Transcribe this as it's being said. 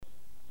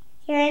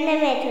You're in the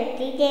mix with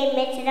DJ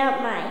Mix It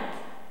Up Mike.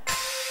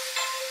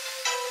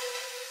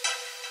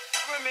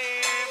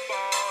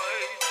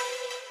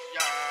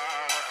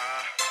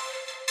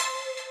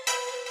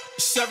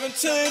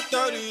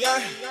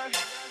 17:38.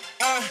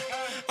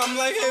 I'm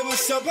like, hey,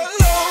 what's up,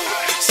 hello?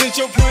 Sent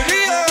your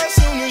pretty ass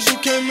soon as you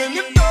came in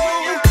the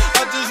door.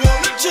 I just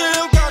wanna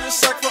chill, got a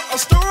sack for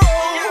us to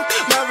roll.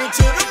 Married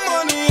to the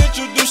money,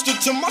 introduced her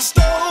to my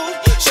stove.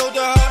 Showed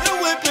her how to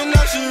whip it,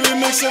 now she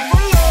remixing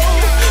for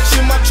low. She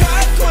my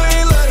track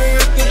queen, let her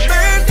hit the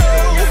bando.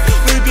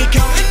 We be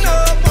counting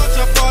up, watch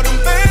how far them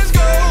bands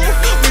go.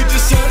 We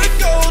just had to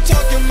go,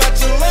 talking about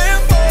your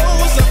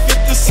Lambos. I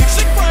 56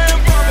 a gram,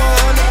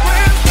 500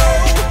 grams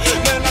though.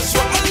 Man, I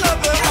swear I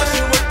love her, how she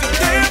with the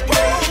tempo.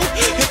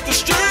 Hit the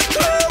strip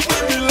club, we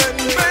be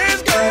letting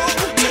bands go.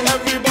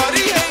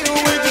 Everybody hate her,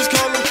 we just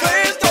call them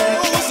fans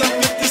though. I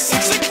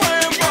 56 a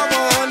gram,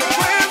 500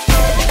 grams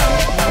though.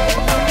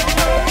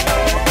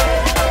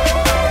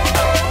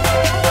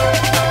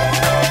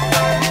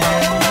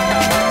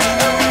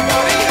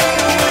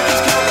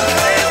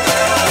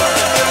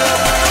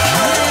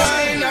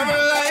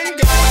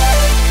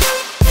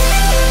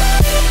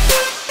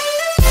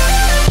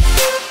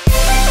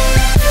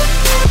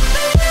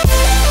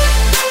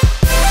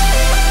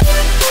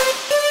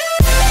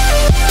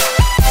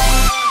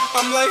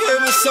 I'm like, hey,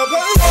 what's up,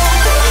 hello?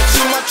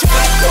 She my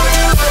track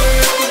queen, let her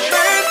hit the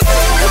bando.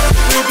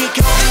 We be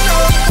counting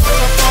up, watch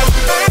how far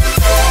the bands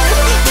go.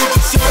 We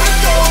just had to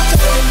go,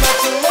 talking about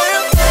your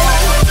Lambo.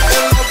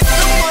 And I got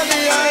the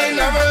money, I ain't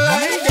never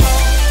let go.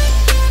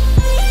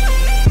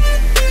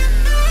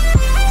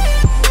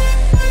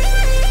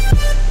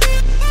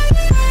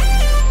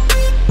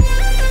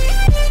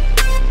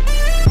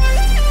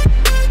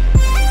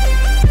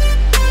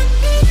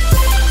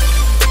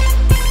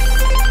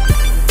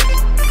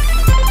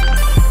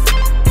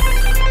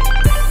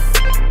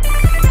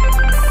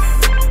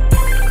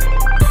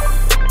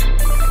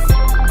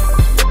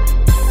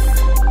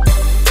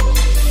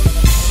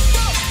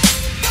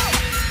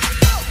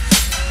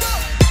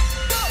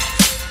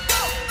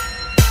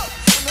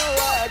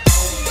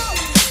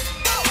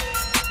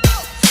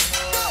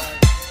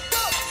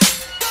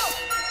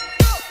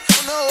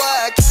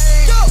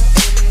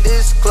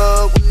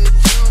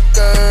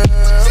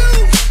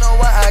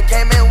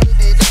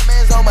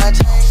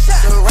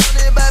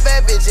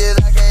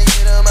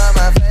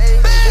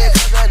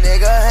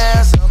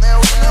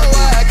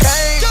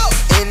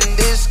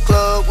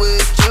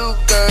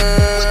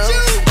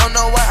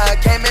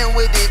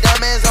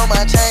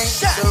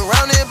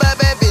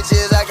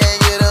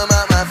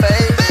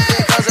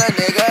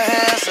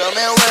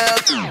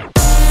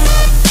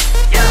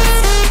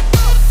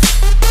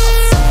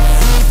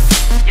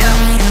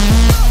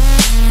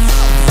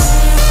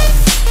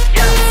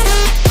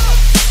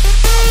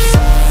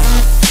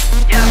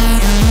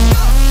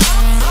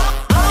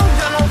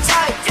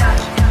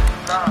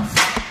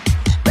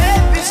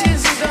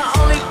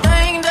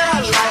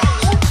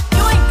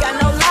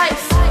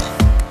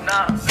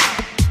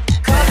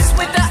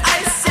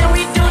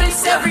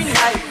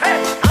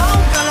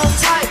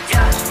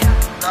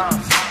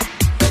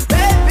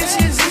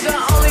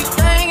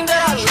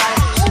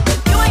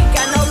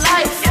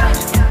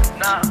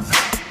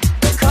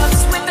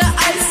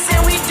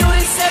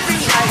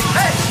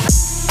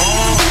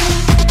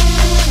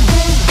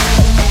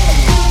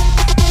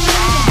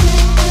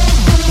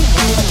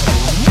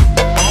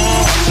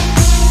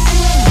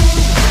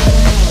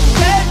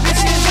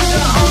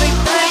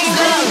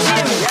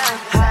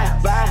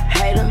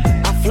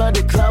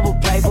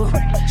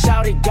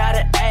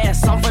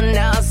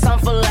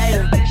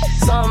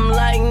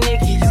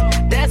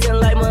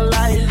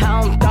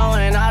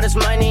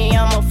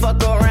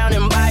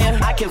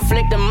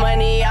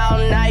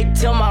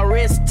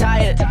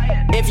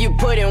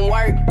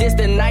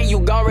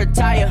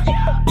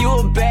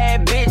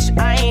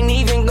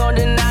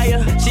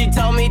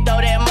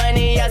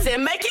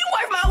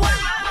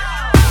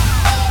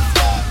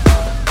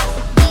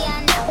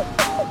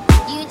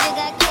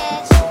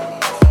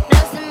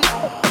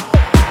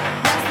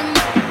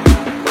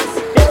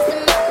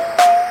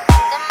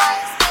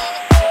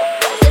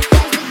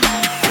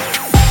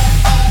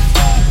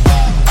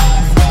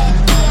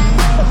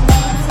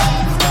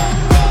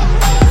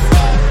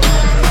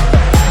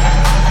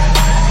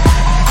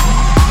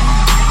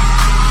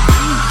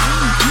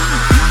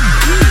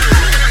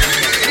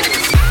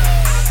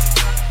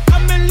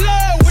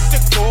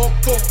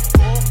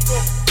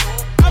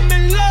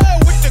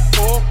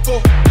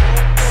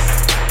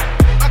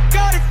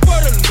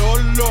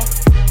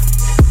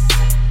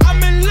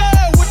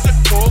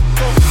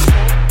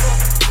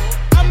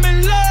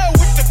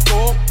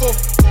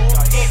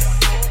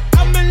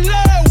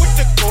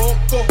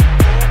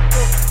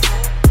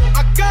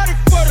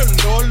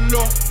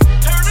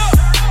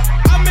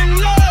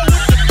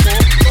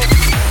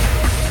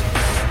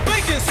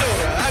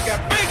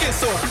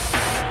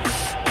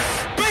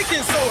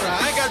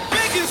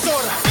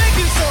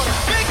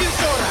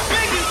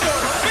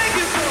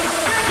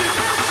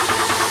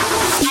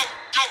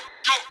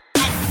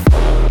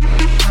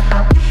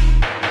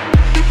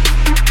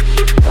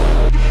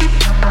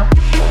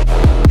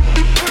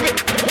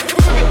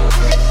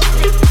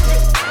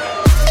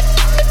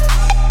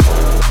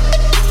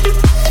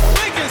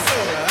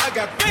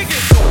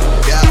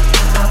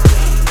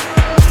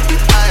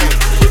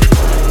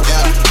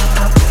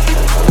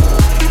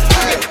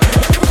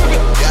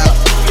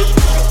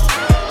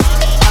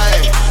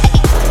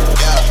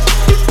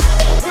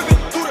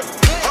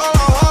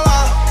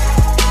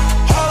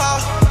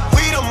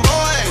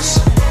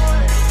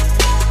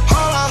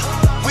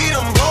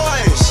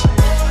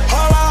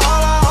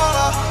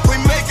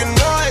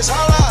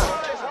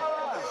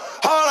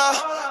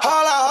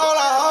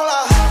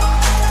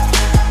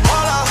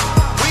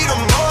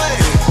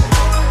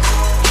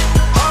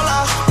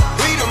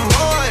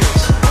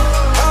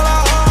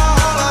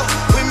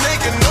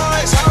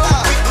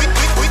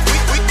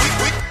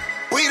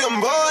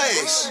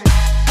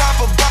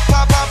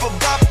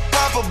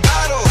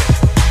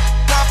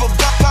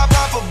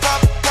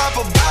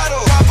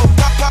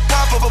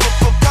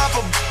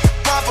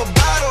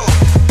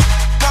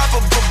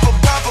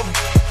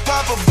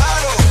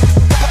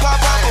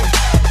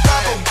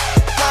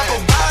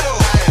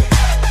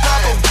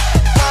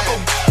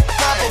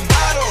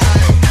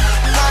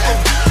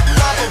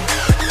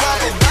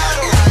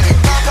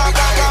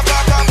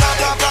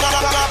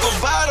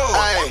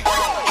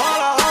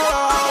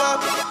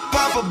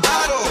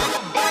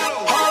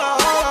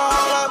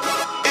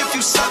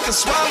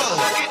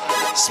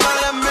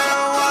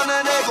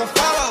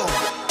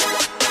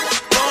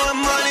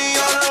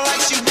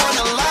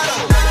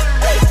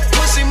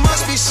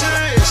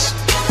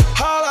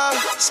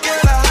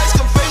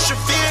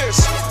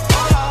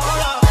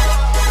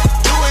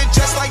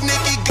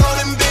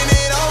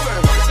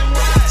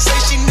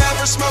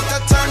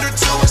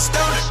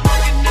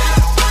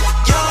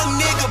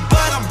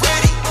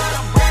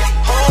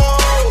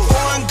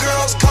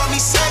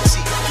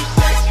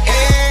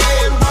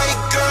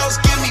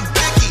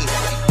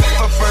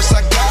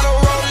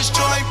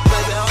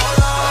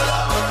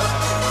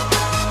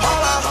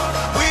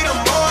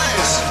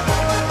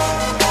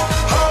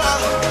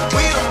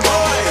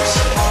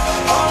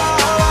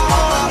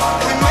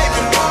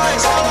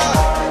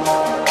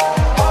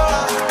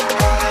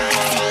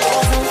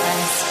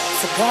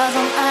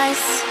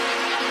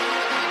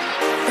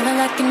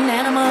 like an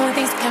animal with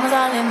these cameras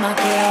all in my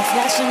grill.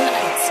 Flashing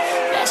lights,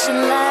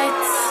 flashing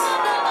lights.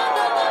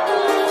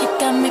 You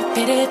got me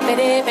pity,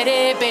 pity,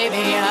 pity,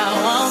 baby, I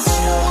want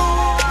you.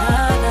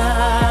 Nah,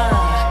 nah.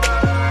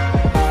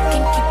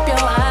 Can't keep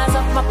your eyes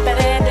off my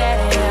pity,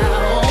 daddy, I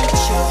want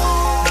you.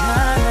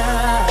 Nah,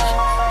 nah.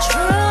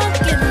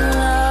 Drunk in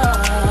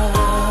love,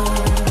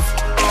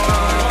 I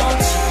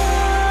want you.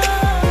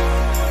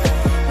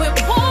 We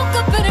woke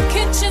up in the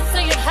kitchen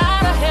saying, how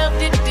the hell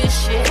did this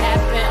shit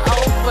happen?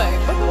 Oh, baby.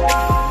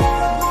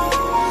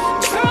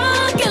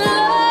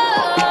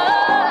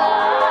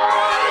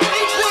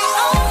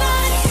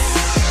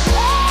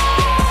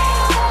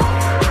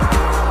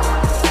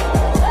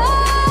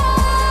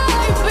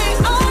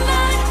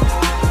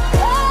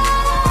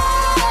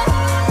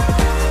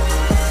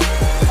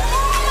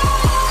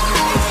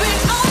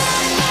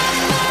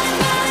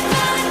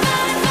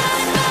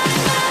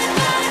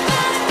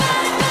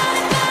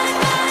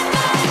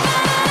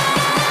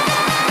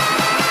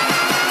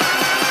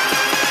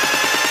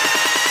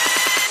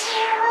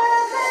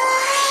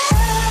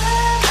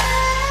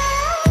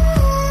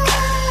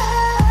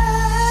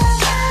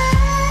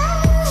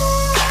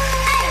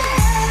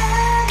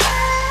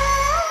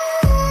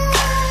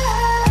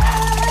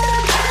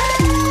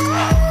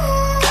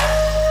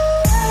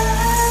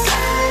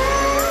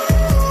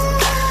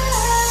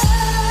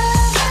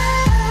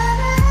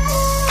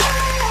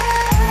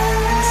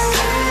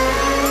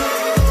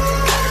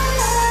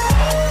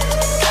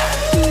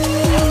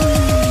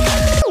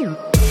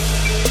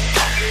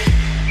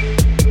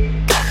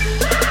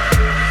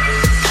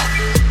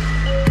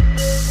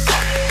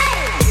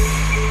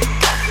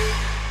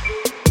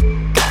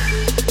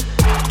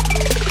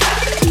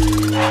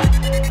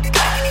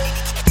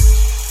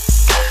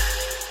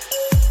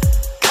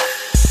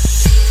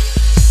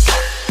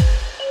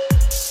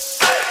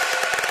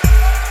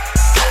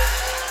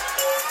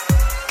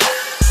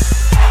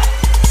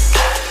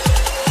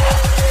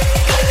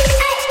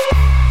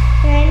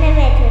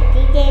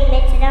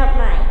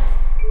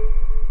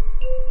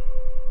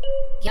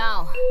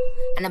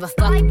 I never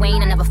fucked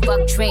Wayne, I never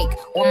fucked Drake.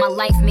 On my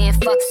life, man,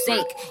 fuck's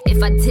sake.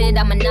 If I did,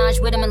 I'd menage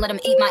with him and let him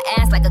eat my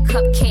ass like a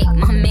cupcake.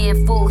 My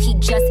man fool, he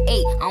just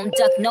ate. I don't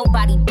duck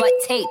nobody but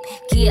tape.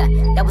 Yeah,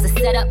 that was a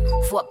setup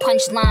for a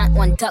punchline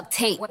on duct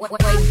tape. Worry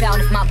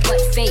about if my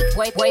butt fake.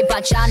 Worry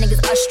about y'all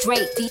niggas are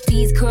straight.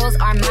 These girls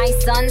are my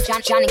sons,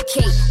 John and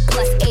Kate.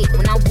 +8,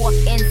 when I walk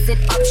in, sit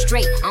up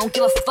straight. I don't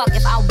give a fuck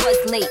if I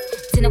was late.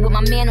 Dinner with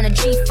my man on a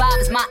G5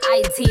 is my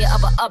idea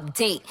of an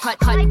update. Hut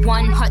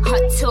 1,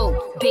 hut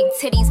 2. Big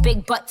titties,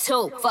 big butt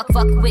 2. Fuck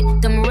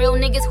with them real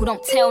niggas who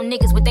don't tell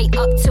niggas what they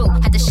up to.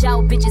 Had to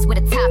show bitches where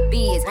the top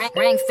is.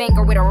 Ring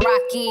finger where the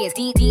rock is.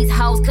 These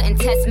hoes couldn't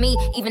test me,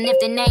 even if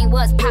their name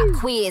was Pop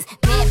Quiz.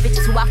 Mad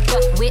bitches who I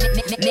fuck with.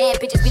 Mad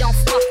bitches we don't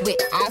fuck with.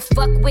 I don't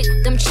fuck with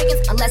them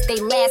chickens unless they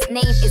last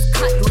name is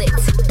Cutlet.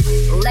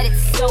 Let it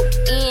soak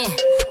in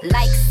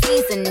like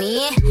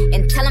seasoning.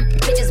 And tell them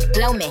bitches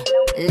blow me.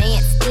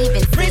 Lance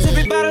Stevenson. Freeze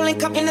every bottle and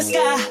cup in the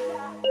sky.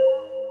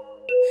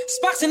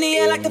 Sparks in the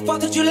air like the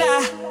 4th of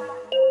July.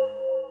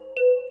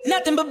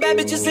 Nothing but bad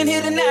bitches in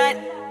here tonight.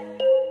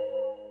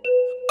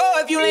 Oh,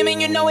 if you lame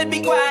and you know it,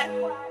 be quiet.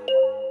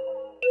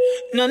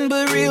 Nothing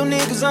but real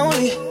niggas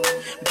only.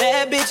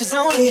 Bad bitches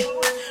only.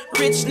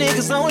 Rich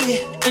niggas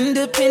only.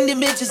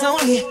 Independent bitches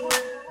only.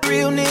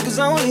 Real niggas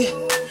only.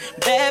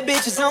 Bad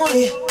bitches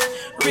only.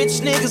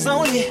 Rich niggas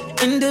only.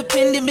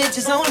 Independent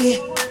bitches only.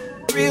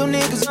 Real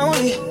niggas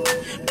only.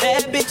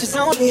 Bad bitches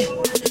only.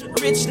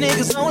 Rich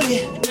niggas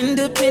only.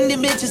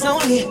 Independent bitches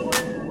only.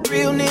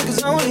 Real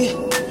niggas only.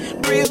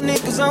 Real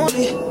niggas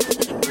only.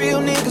 Real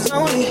niggas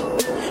only.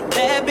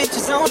 Bad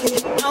bitches only.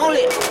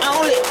 Only,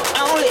 only,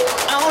 only,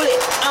 only,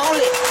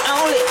 only,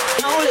 only,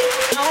 only,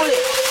 only.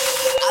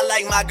 I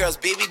like my girls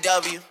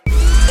BBW.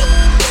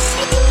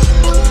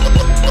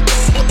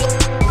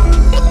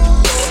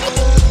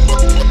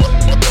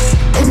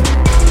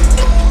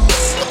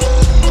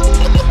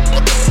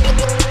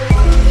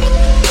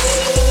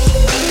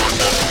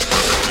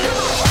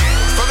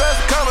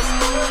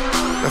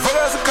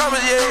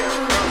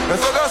 And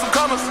fuck up some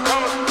commas,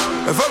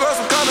 and fuck up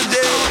some commas,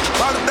 yeah.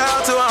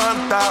 100,000 to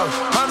 100,000,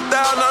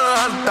 100,000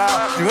 on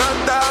 100,000,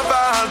 300,000,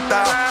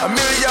 500,000, $1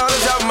 million,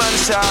 y'all money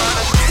shot.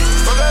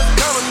 Fuck up some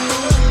commas,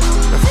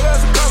 and fuck up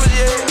some commas,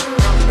 yeah.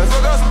 And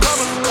fuck up some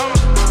commas,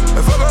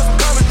 and fuck up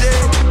some commas,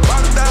 yeah.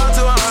 100,000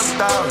 to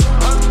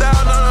 100,000,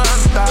 100,000 on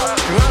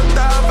 100,000,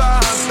 300,000,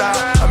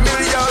 500,000, $1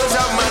 million,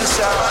 y'all money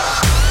shot.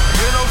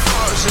 Get no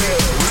fuck shit,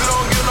 we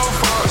don't get no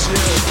fuck shit.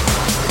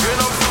 Get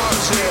no fuck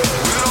shit,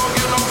 we don't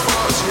get no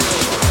fuck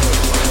shit.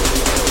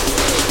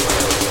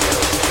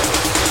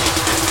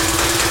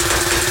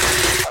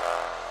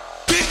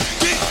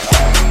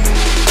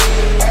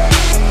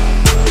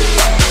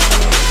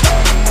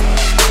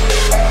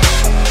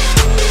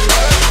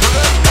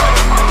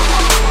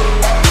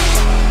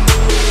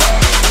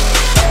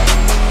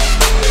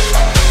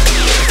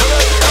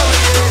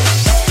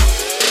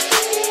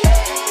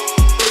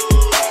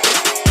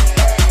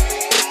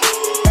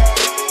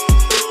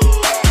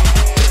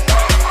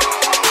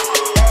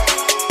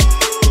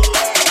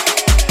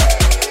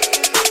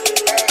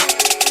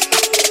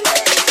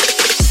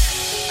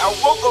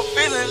 woke up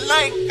feeling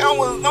like I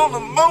was on the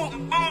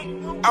moon.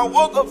 I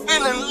woke up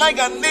feeling like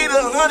I need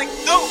 100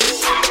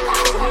 goats.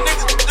 Some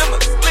niggas in my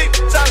sleep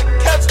trying to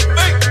catch a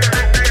bait.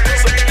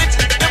 Some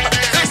bitches in my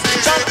face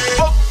trying to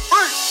fuck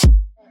free.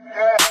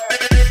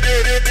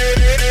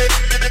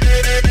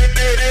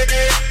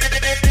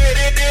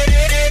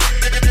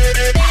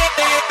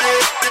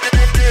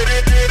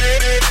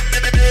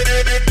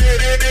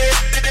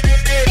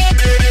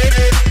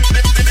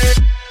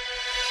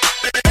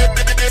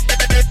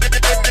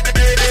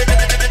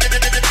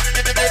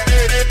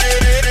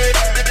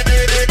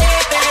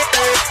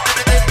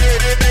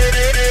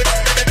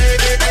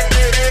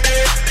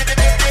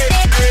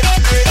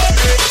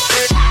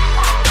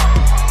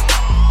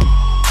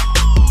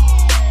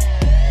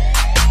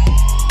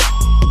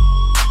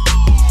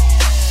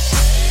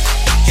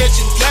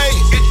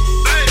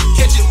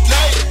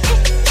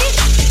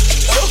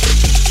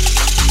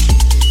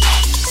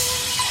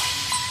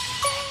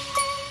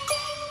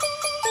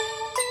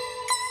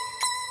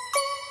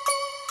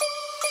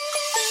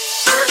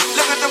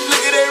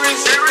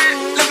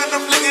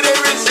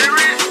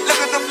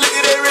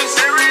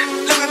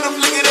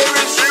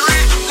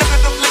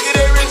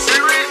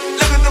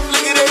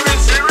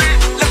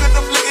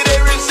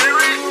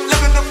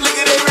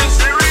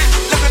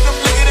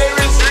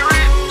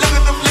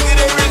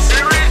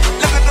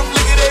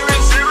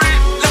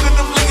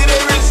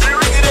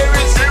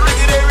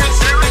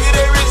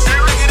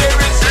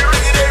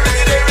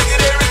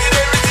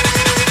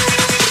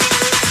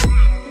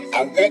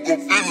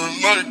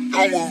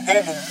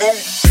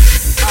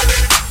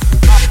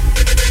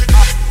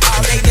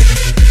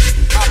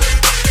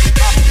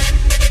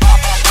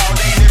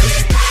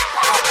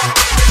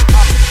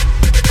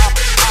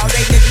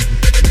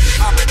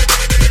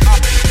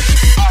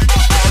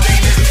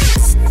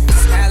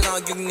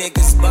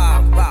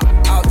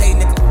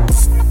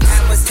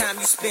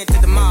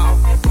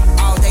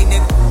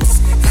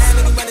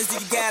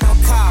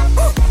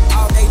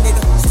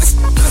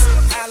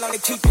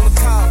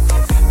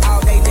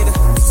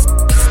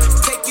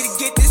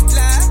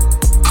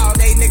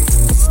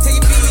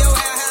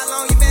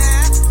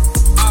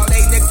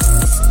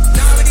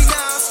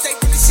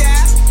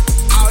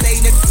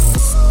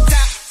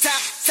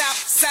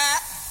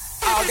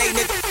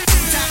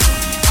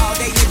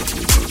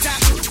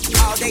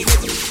 All day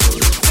nigga,